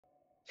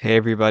Hey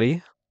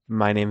everybody,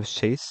 my name is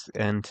Chase,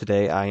 and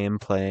today I am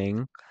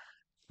playing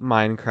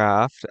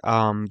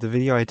Minecraft. The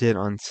video I did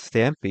on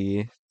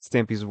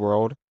Stampy's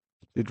World,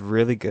 did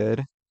really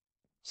good.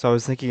 So I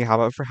was thinking, how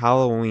about for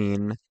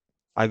Halloween,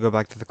 I go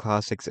back to the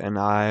classics and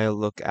I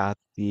look at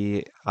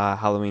the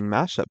Halloween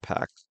mashup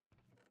pack.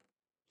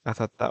 I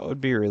thought that would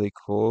be really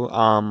cool.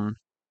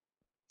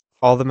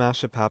 All the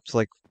mashup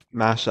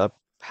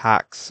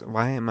packs.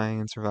 Why am I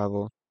in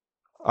survival?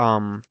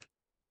 Um,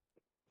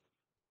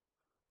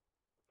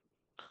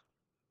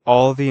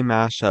 all the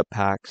mashup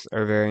packs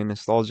are very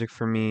nostalgic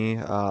for me.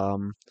 I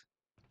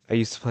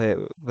used to play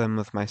them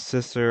with my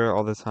sister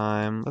all the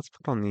time. Let's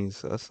put on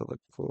these. This will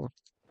look cool.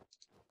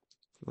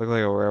 Look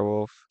like a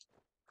werewolf.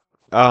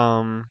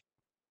 Um,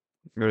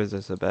 what is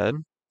this? A bed?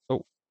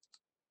 Oh,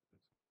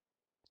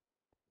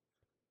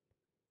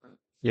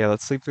 yeah.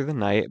 Let's sleep through the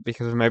night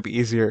because it might be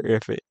easier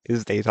if it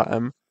is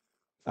daytime.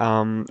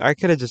 I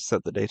could have just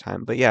set the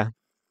daytime, but yeah.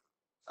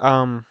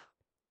 Um,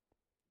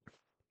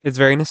 it's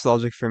very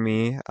nostalgic for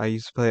me. I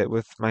used to play it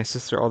with my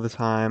sister all the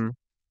time.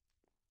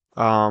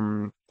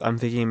 I'm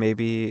thinking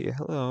maybe,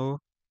 hello.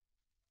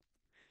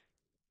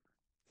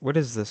 What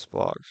is this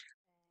block?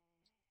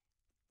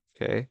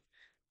 Okay.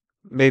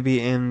 Maybe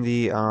in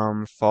the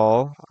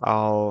fall,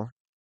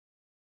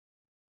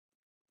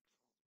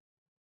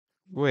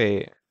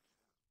 wait.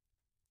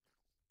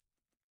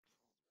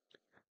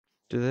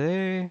 Do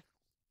they?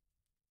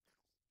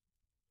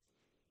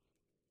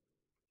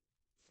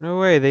 No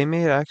way, they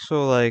made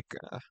actual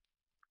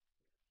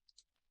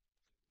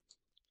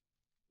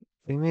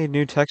they made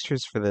new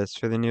textures for this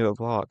for the new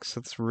blocks.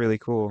 That's really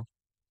cool.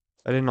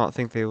 I did not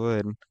think they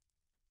would.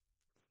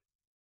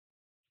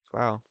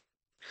 Wow.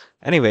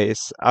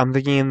 Anyways, I'm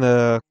thinking in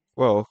the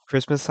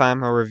Christmas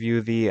time I'll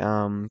review the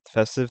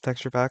festive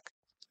texture pack.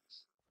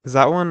 Because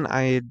that one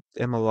I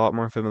am a lot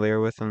more familiar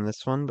with than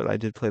this one, but I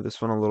did play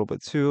this one a little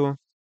bit too.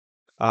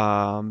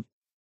 Um,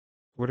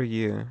 what are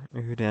you?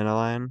 Are you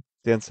Dandelion?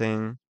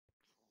 Dancing.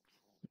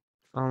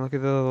 Oh, look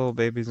at the little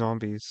baby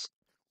zombies.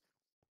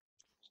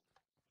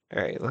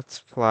 Alright, let's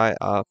fly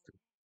up.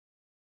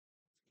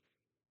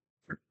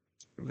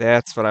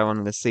 That's what I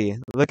wanted to see.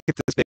 Look at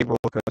this big roller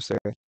coaster.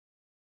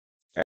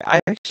 I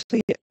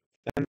actually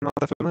am not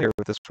that familiar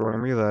with this one,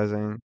 I'm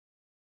realizing.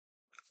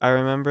 I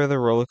remember the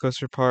roller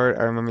coaster part,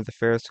 I remember the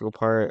Ferris wheel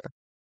part.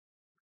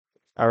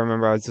 I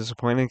remember I was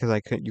disappointed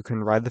because you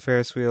couldn't ride the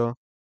Ferris wheel.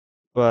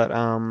 But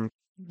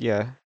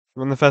yeah.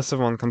 When the festive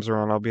one comes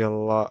around, I'll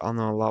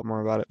know a lot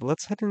more about it. But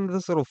let's head into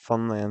this little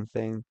Funland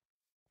thing.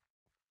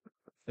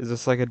 Is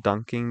this like a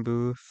dunking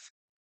booth?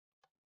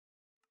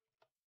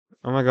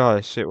 Oh my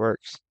gosh, it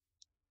works.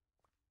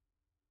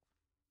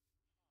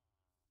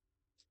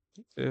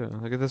 Ew,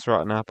 look at this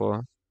rotten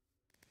apple.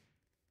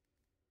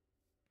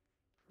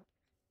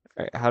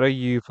 Alright, how do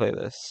you play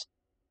this?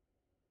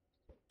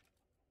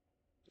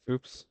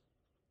 Oops.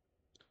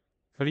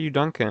 How do you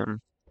dunk him?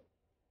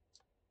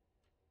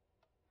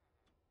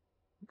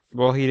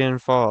 Well, he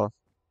didn't fall.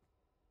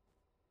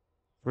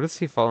 What does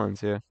he fall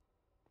into?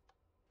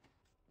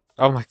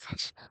 Oh my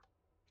gosh.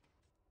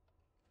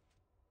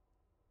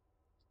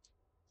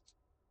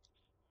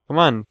 Come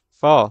on,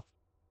 fall.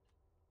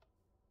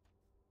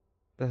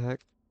 The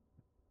heck?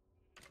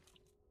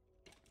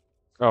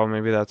 Oh,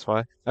 maybe that's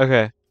why.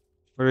 Okay.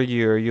 What are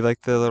you? Are you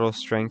like the little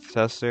strength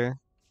tester?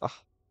 Ugh.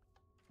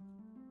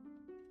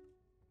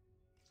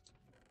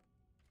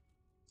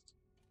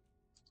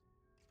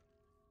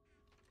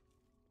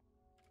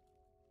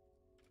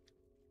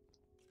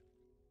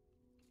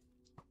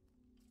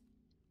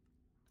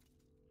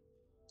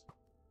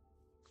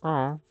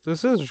 Oh,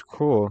 this is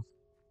cool.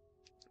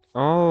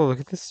 Oh, look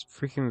at this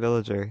freaking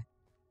villager.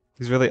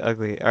 He's really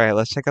ugly. Alright,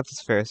 let's check out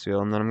this Ferris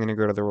wheel, and then I'm gonna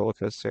go to the roller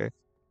coaster.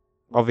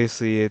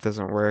 Obviously, it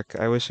doesn't work.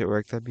 I wish it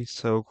worked. That'd be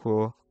so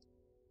cool.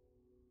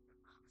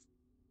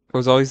 I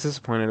was always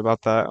disappointed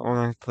about that when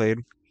I played.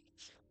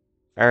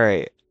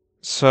 Alright,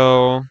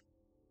 so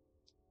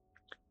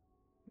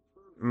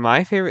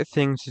my favorite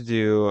thing to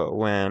do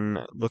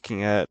when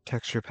looking at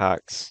texture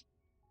packs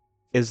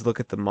is look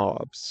at the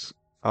mobs.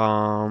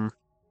 Um,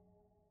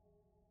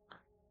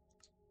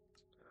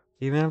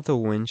 Even if the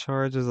wind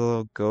charge is a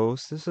little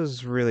ghost, this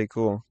is really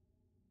cool.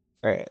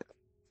 Alright,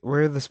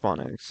 where are the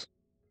spawn eggs?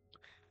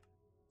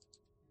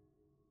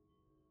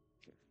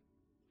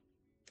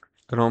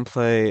 I don't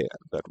play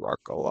Bedrock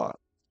a lot.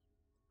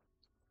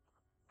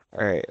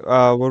 Alright,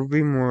 what would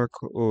be more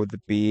cool? Oh, the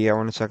bee. I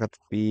want to check out the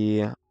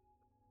bee.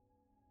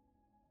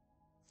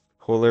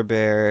 Polar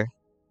bear.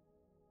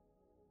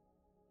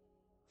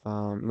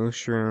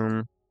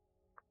 Mushroom.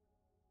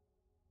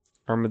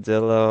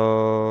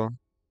 Armadillo.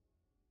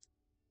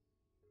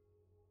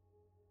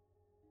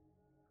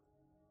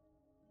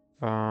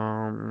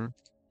 Um,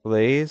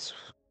 Blaze.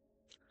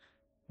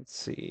 Let's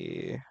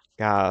see.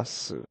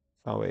 Gas.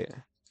 Oh, wait.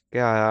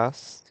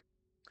 Gas.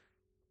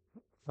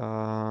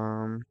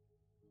 Um,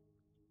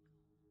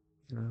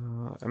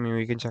 I mean,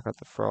 we can check out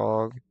the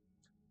frog.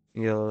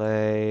 ELA,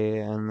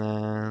 and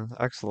then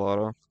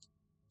Axolotl.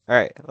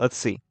 Alright, let's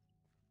see.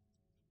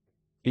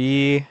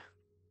 B.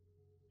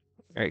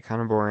 Alright,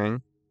 kind of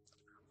boring.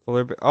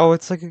 Oh,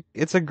 it's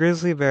a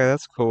grizzly bear.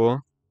 That's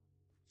cool.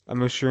 A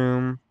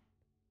mushroom.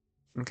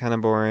 Kind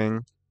of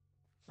boring.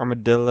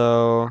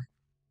 Armadillo.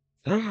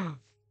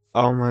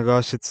 Oh my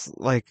gosh, it's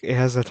like it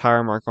has a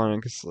tire mark on it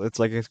because it's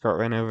like it's got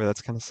ran over.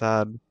 That's kind of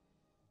sad.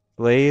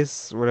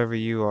 Blaze, whatever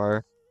you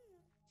are.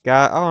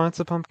 Oh, it's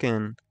a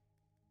pumpkin.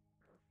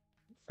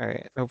 All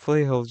right,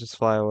 hopefully he'll just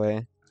fly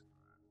away.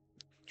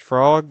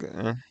 Frog.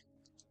 The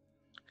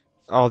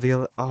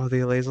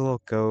Lay's a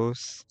little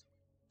ghost.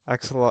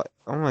 Axolot.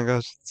 Oh my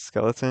gosh,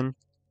 skeleton.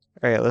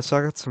 All right, let's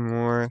check out some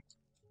more.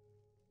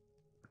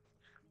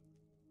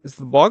 Is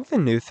the bog the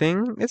new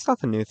thing? It's not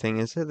the new thing,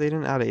 is it? They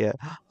didn't add it yet.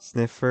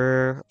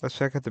 Sniffer. Let's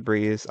check out the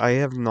breeze. I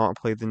have not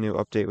played the new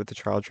update with the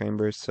trial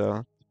chambers,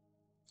 so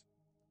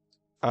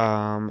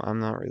I'm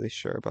not really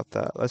sure about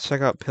that. Let's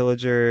check out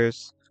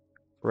pillagers,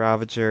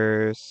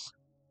 ravagers,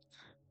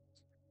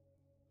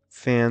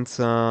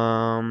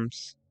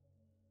 phantoms,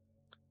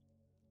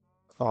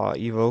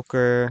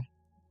 evoker.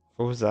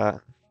 What was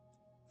that?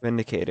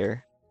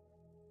 Vindicator.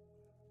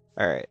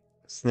 All right,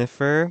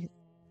 sniffer.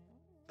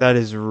 That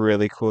is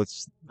really cool.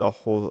 It's the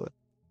whole.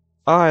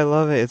 Oh, I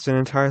love it. It's an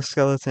entire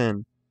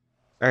skeleton.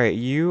 All right,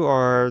 you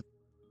are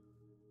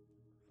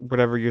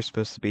whatever you're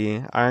supposed to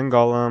be. Iron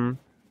Golem.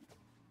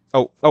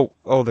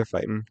 Oh, they're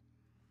fighting.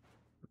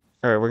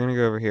 All right, we're gonna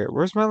go over here.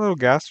 Where's my little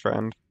gas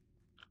friend?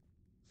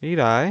 Did he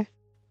die?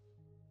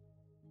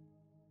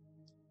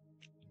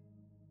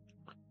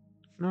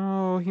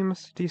 No, he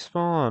must have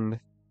despawned.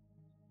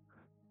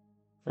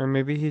 Or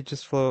maybe he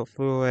just flew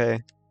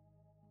away.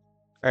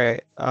 All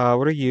right,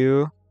 what are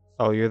you?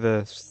 Oh,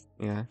 you're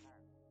yeah.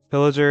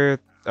 Pillager.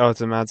 Oh,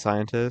 it's a mad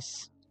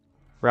scientist.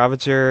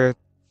 Ravager.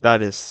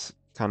 That is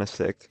kind of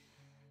sick.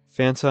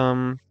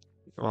 Phantom.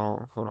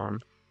 Well, hold on.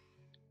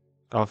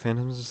 Oh,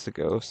 Phantom's just a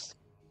ghost.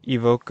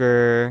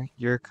 Evoker.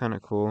 You're kind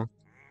of cool.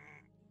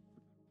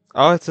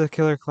 Oh, it's a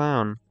killer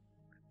clown.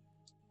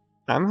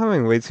 I'm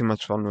having way too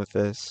much fun with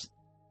this.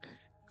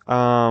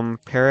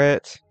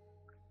 Parrot.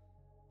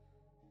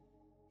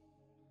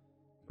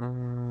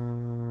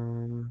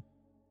 You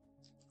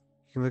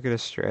can look at a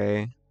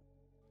stray.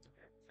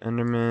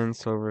 Enderman,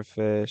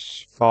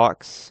 silverfish,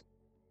 fox.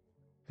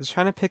 Just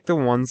trying to pick the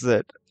ones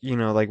that,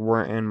 like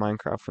weren't in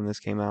Minecraft when this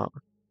came out.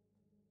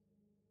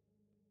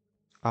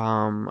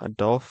 A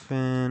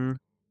dolphin,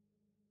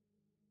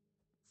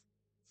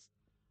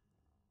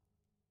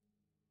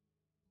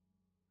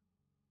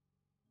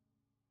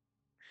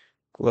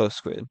 glow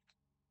squid.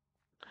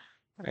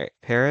 All right,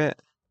 parrot.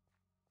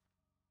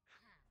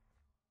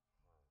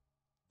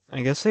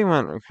 I guess they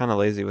went kind of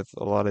lazy with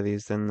a lot of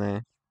these, didn't they?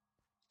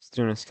 Just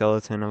doing a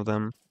skeleton of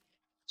them.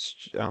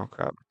 Oh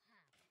crap.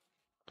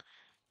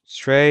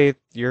 Stray,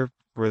 you're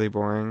really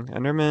boring.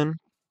 Enderman.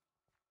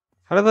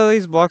 How did all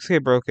these blocks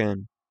get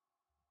broken?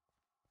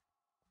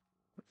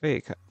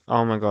 Wait,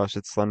 oh my gosh,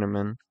 it's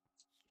Slenderman.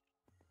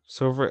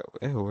 Silver,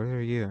 ew, what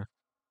are you?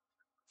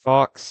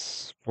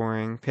 Fox,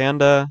 boring.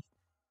 Panda,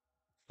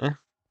 eh.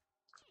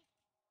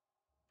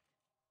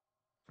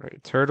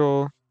 Right,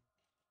 turtle.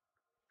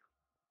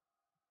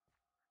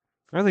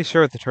 Not really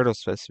sure what the turtle's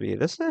supposed to be.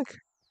 This like,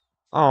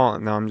 oh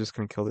no, I'm just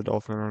gonna kill the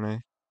dolphin, aren't I?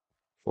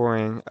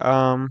 Boring.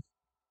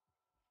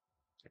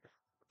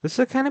 This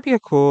would kind of be a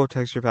cool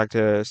texture pack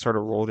to start a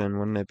rolled in,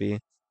 wouldn't it be?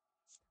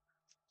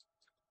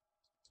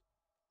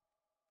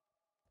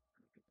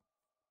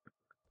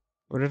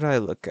 What did I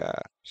look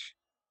at?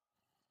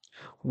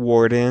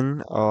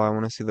 Warden. Oh, I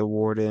want to see the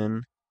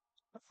Warden.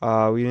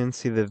 We didn't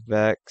see the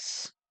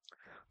Vex.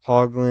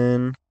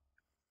 Hoglin,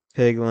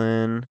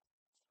 Piglin,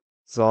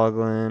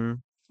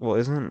 Zoglin. Well,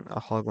 isn't a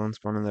Hoglin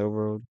spawn in the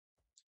overworld?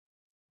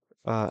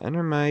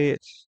 Endermite,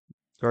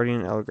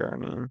 Guardian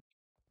Elgarnian.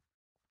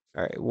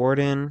 Alright,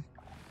 Warden.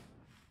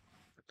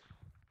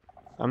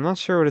 I'm not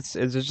sure what is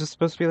it just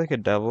supposed to be like a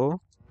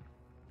devil?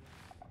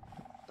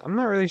 I'm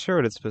not really sure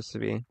what it's supposed to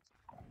be.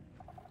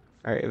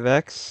 Alright,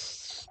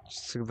 Vex,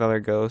 just another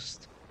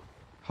ghost.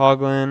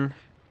 Hoglin.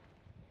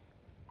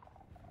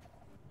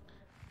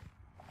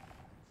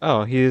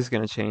 Oh, he is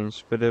gonna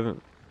change, but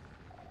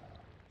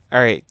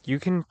alright, you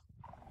can.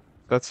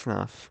 That's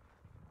enough.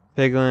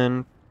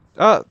 Piglin.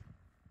 Oh,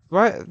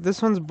 what?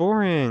 This one's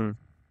boring.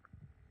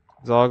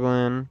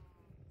 Zoglin.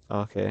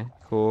 Okay,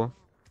 cool.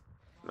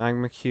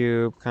 Magma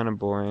Cube, kind of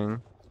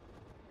boring.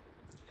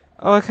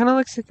 Oh, it kind of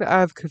looks like the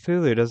Eye of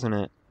Cthulhu, doesn't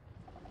it?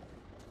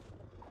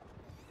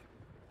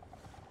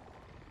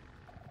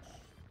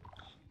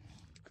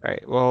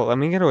 Alright, well, let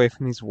me get away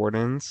from these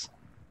wardens.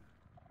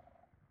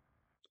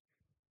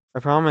 I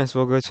promise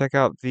we'll go check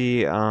out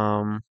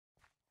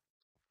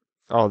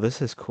oh,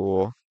 this is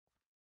cool.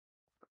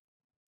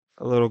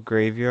 A little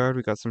graveyard.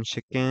 We got some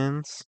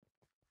chickens.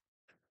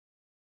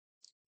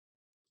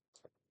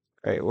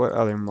 Alright, what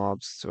other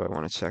mobs do I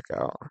want to check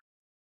out?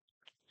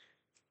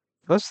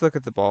 Let's look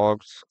at the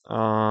bogs.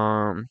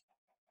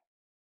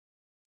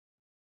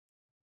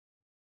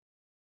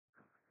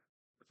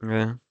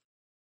 Yeah.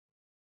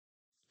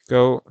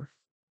 Go.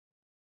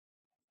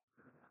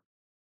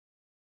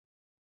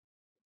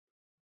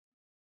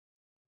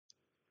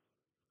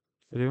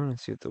 I do want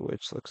to see what the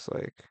witch looks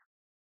like.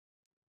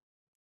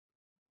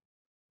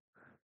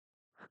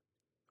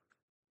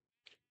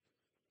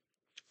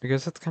 I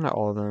guess that's kind of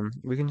all of them.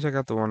 We can check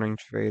out the Wandering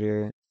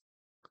Trader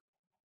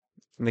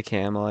and the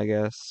Camel, I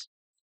guess.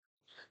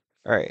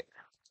 Alright.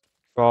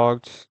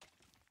 Fogged.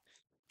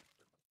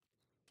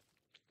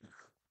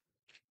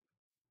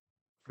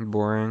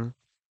 Boring.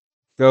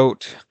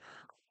 Goat.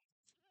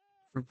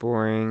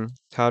 Boring.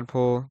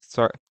 Tadpole.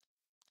 Sorry.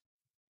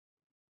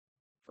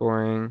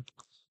 Boring.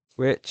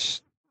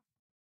 Witch.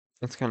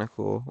 That's kind of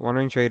cool.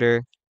 Wandering Trader.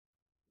 Is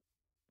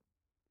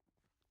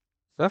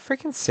that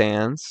freaking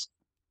Sans?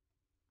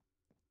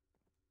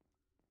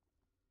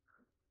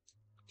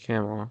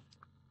 Camel.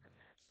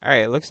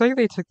 Alright, looks like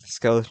they took the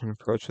skeleton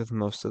approach with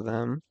most of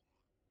them.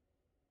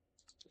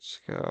 Let's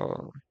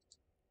go.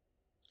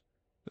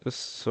 The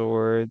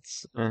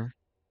swords. Alright,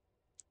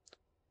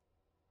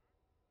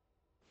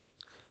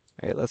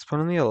 let's put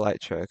on the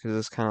Elytra, because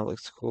this kind of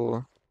looks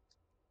cool.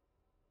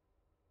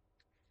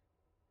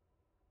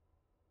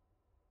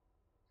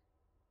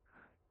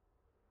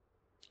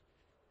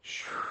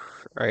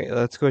 Alright,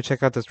 let's go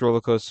check out this roller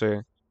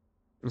coaster.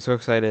 I'm so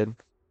excited.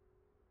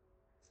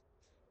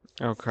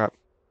 Oh crap.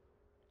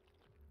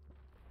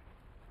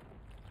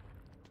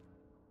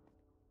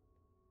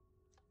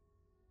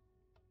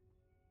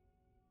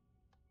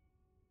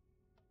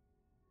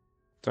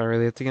 Do I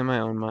really have to get my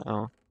own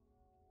oh.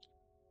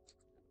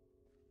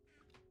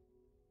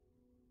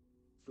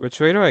 Which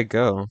way do I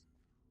go?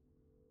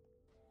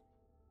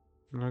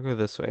 I'll go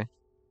this way.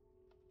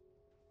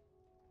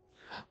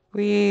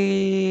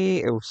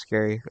 Whee! Oh,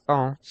 scary.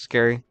 Oh,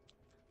 scary.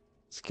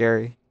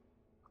 Scary.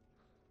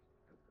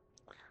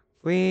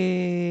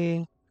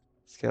 Whee!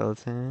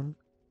 Skeleton.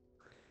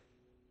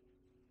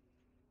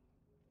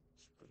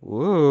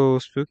 Whoa,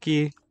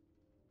 spooky.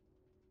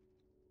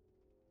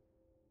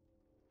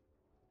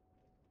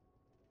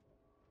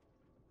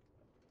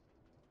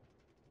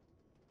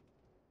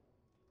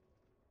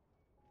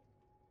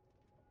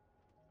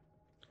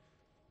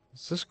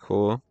 This is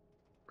cool.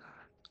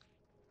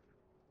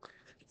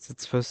 Is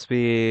it supposed to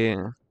be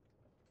an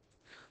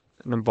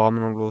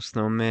abominable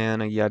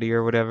snowman, a yeti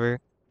or whatever?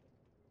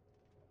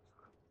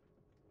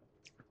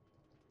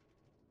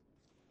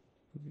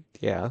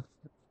 Yeah.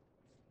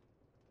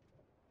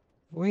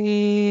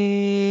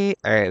 Whee!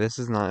 Alright, this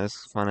is not as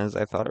fun as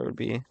I thought it would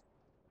be.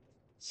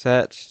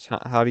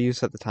 How do you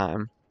set the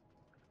time?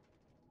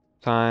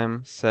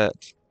 Time,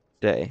 set,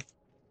 day.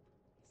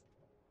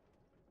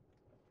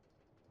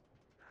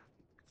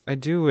 I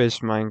do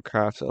wish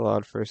Minecraft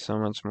allowed for so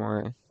much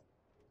more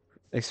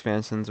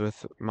expansions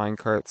with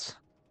minecarts.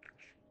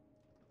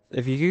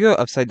 If you could go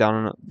upside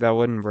down, that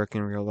wouldn't work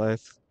in real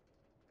life.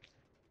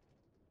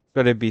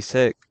 But it'd be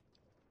sick.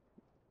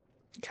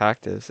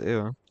 Cactus,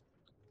 ew.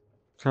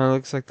 Kind of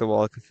looks like the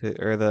wall of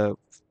or the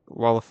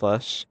wall of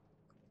flesh.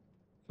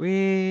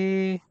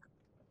 Whee!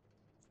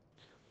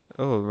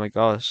 Oh my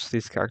gosh,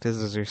 these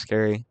cactuses are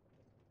scary.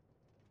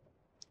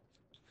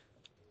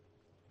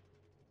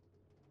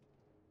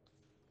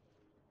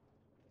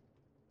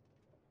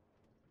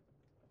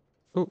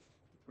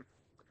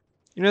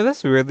 Oh,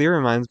 this weirdly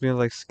reminds me of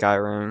like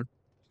Skyrim,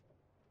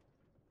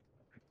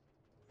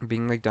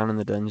 being like down in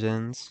the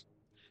dungeons.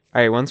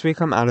 Alright, once we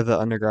come out of the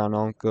underground,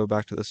 I'll go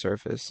back to the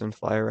surface and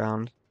fly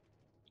around.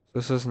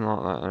 This is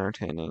not that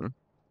entertaining.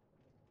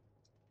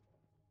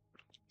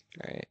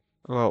 Alright.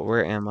 Well,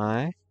 where am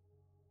I?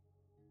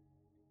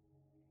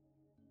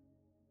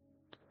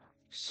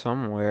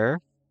 Somewhere,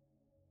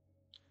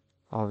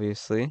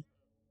 obviously.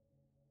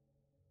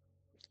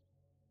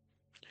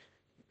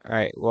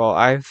 Alright, well,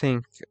 I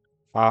think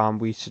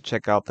we should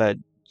check out that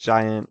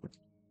giant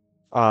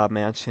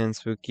mansion,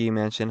 spooky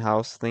mansion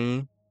house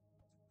thingy.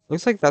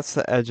 Looks like that's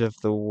the edge of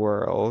the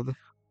world.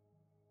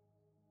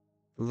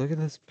 Look at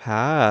this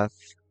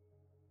path.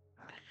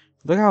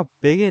 Look how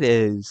big it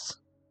is.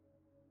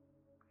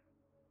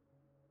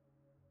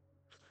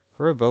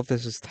 Whoever built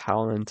this is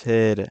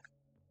talented.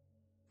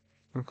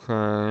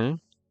 Okay.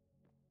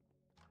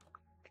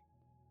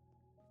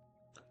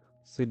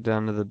 Let's lead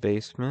down to the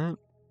basement.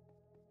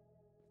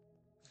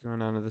 Going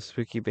down to the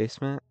spooky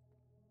basement.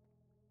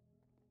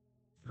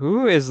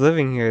 Who is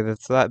living here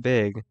that's that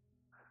big?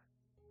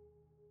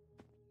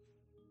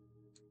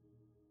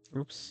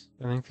 Oops.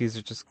 I think these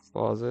are just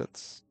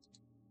closets.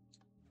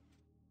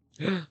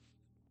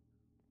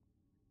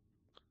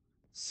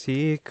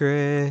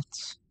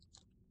 Secrets.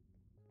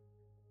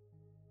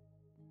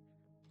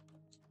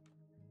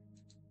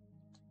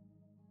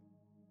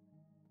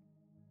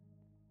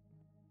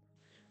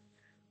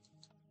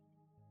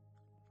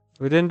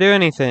 We didn't do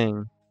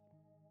anything.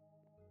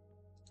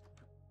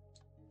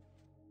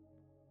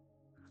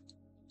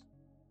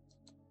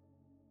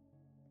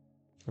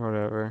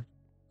 Whatever.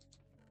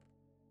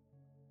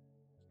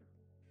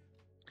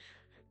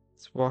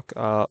 Let's walk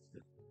up.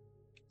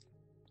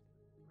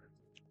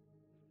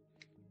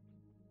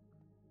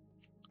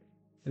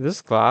 Is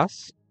this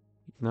glass?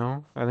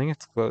 No, I think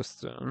it's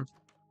glowstone.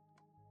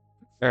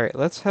 Alright,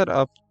 let's head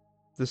up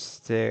the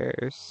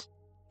stairs.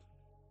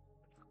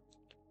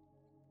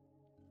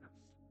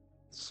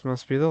 This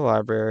must be the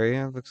library.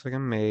 It looks like a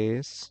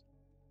maze.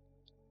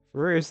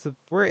 Where is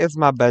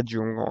my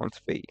bedroom going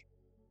to be?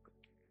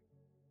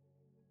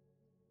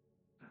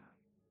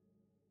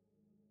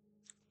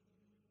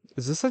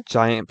 Is this a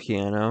giant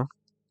piano?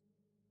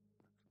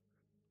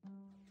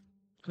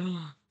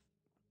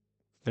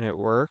 And it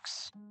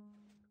works?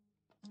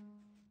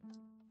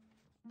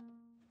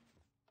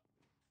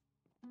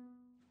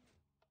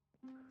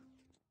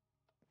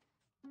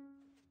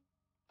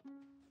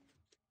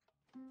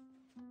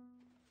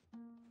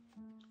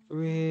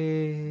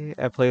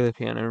 I play the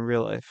piano in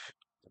real life.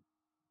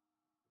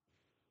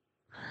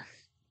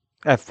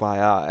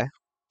 FYI.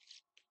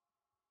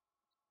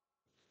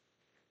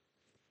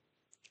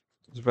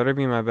 This better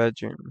be my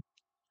bedroom.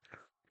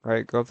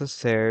 Alright, go up the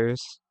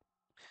stairs.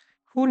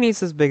 Who needs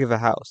this big of a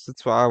house?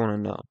 That's what I want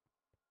to know.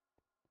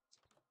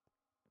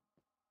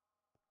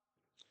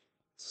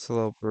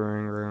 Slow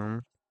brewing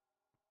room.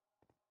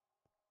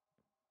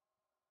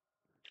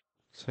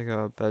 Check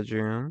out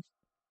bedroom.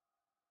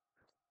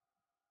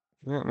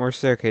 We got more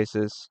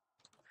staircases.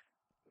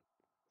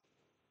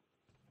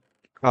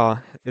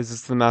 Oh, is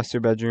this the master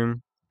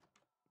bedroom?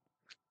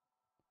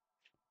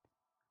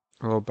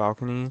 A little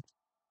balcony.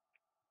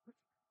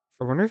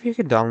 I wonder if you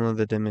could download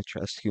the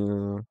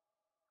Dimitrescu.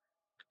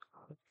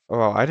 Oh,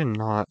 wow, I did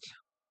not.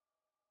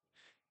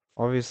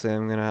 Obviously,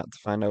 I'm gonna have to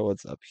find out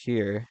what's up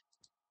here.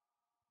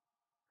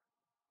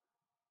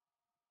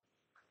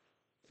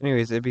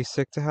 Anyways, it'd be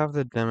sick to have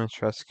the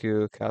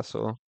Dimitrescu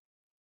castle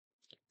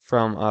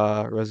from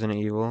Resident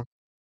Evil.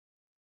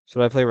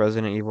 Should I play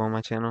Resident Evil on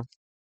my channel?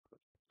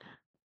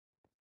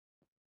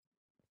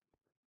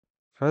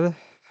 How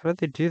did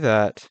they do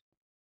that?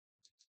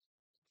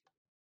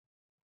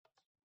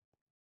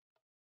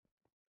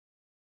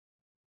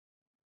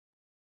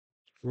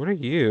 What are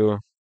you?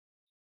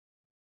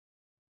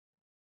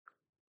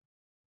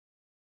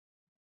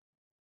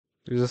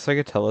 Is this like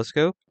a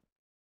telescope?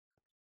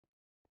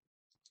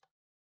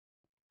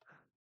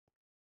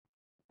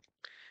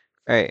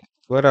 Hey,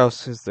 what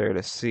else is there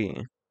to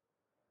see?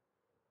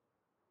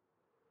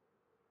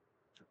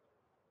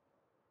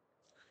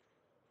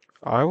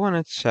 I want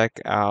to check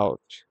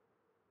out.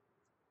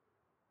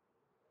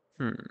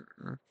 Hmm.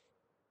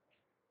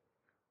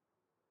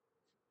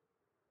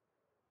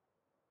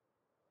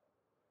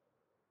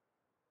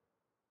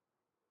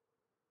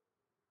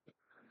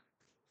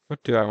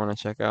 What do I want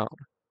to check out?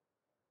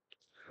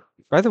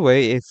 By the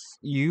way, if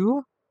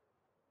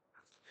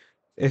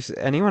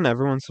anyone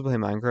ever wants to play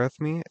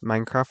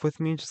Minecraft with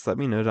me, just let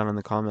me know down in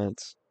the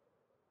comments.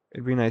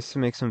 It'd be nice to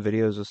make some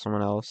videos with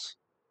someone else.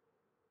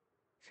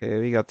 Okay,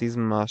 we got these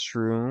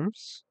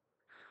mushrooms,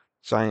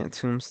 giant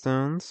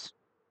tombstones.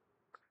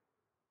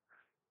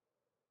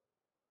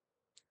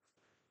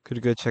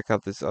 Could go check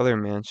out this other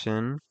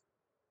mansion.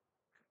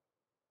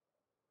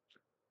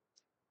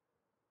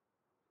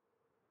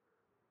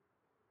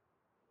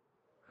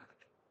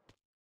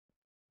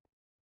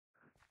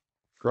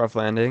 Rough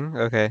landing.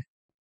 Okay.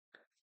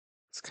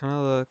 This kind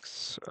of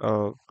looks.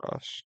 Oh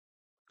gosh.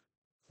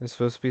 It's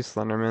supposed to be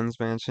Slenderman's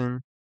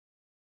mansion.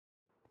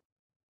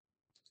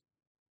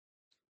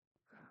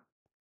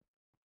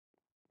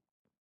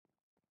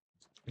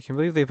 I can't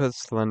believe they put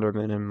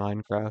Slenderman in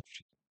Minecraft.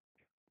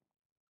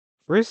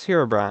 Where's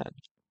Herobrine?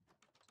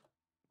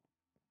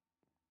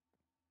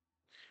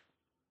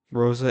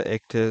 Rosa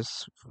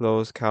ictus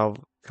flows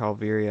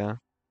calvaria.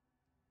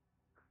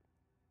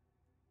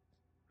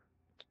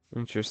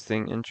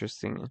 Interesting,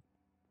 interesting.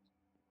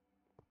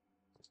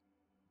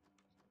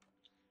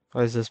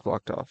 Why is this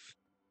blocked off?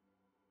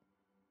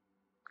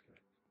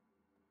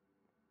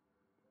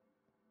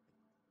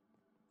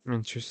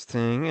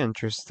 Interesting,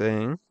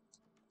 interesting.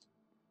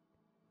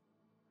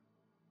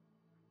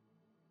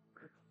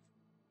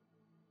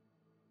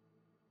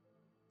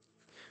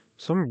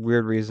 Some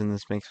weird reason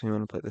this makes me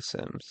want to play The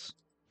Sims.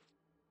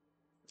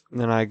 And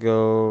then I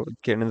go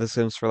get into The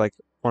Sims for like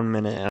 1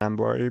 minute and I'm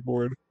already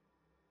bored.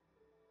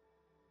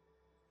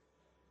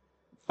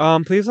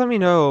 Please let me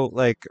know,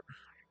 like,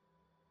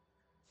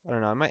 I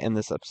don't know, I might end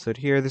this episode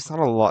here. There's not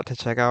a lot to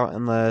check out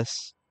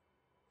unless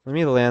let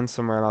me land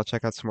somewhere and I'll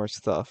check out some more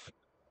stuff.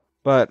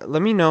 But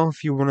let me know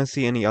if you want to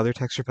see any other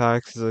texture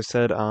packs. As I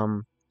said, I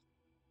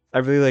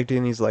really like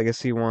doing these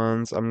legacy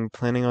ones. I'm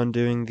planning on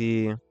doing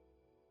the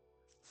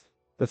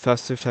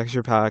festive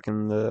texture pack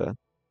and the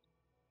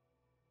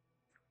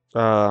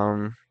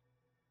um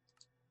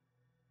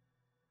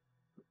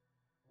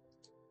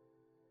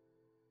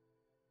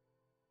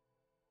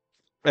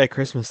at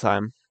Christmas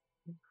time.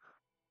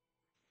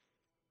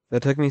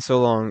 That took me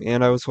so long,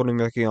 and I was holding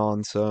back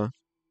on, so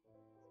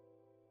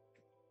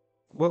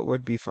what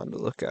would be fun to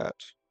look at?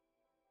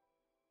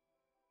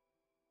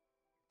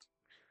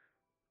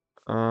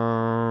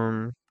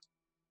 Um,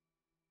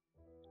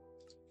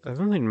 I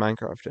haven't played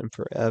Minecraft in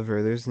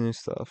forever. There's new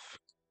stuff.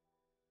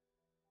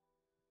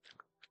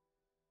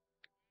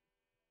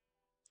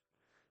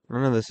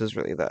 None of this is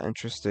really that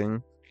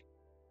interesting.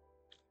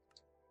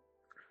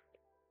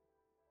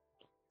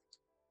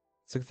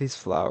 Let's look at these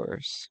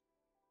flowers.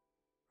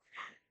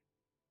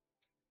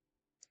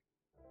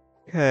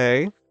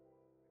 Okay,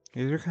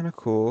 these are kind of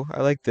cool.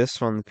 I like this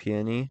one, the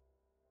peony.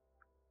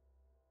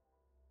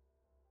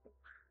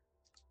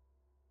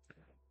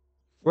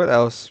 What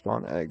else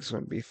spawn eggs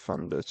would be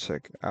fun to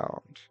check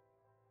out?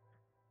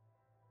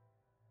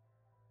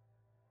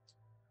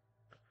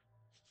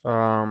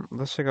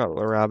 Let's check out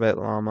the rabbit,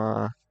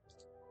 llama,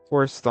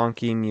 horse,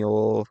 donkey,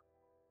 mule,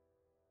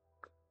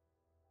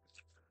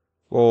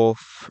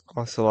 wolf,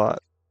 ocelot,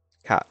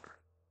 cat.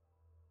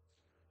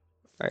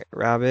 Alright,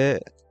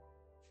 rabbit.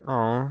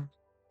 Oh.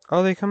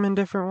 Oh, they come in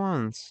different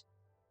ones.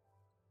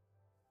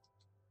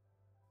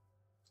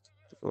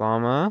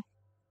 Llama,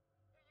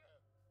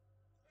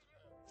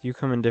 you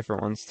come in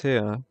different ones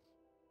too.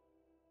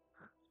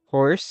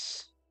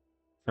 Horse,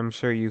 I'm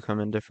sure you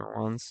come in different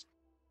ones.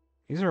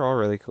 These are all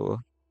really cool.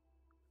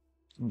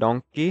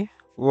 Donkey,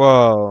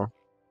 whoa.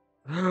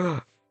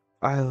 I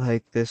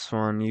like this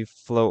one. You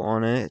float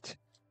on it.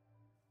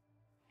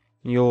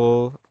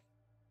 You'll.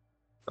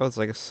 Oh, it's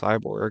like a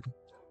cyborg.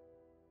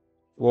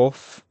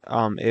 Wolf.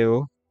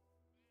 Ew.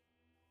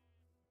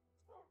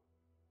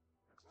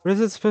 What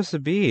is it supposed to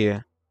be?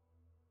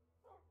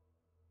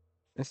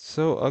 It's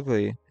so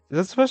ugly. Is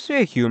that supposed to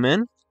be a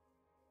human?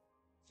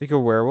 Like a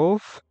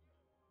werewolf?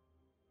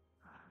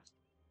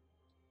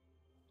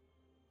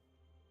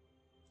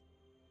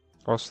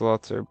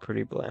 Ocelots are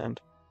pretty bland.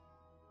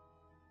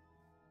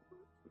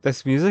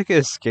 This music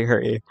is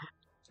scary.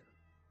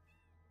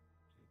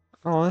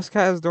 Oh, this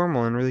cat is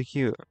normal and really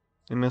cute.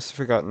 I must have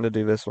forgotten to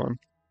do this one.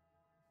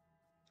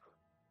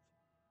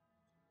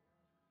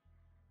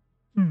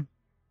 Hmm.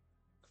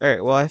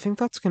 Alright, well, I think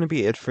that's gonna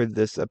be it for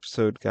this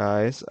episode,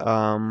 guys.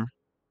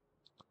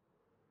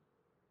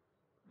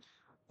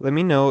 Let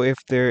me know if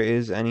there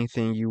is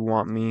anything you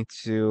want me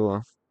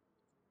to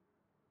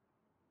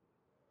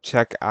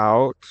check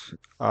out.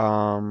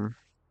 Um,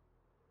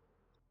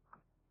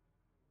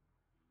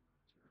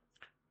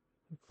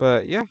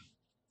 but yeah,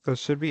 that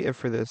should be it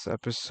for this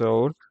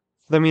episode.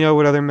 Let me know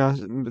what other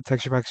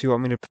texture packs you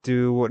want me to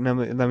do.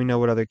 Let me know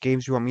what other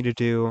games you want me to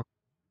do.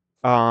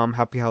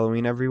 Happy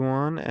Halloween,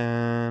 everyone,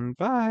 and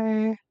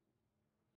bye.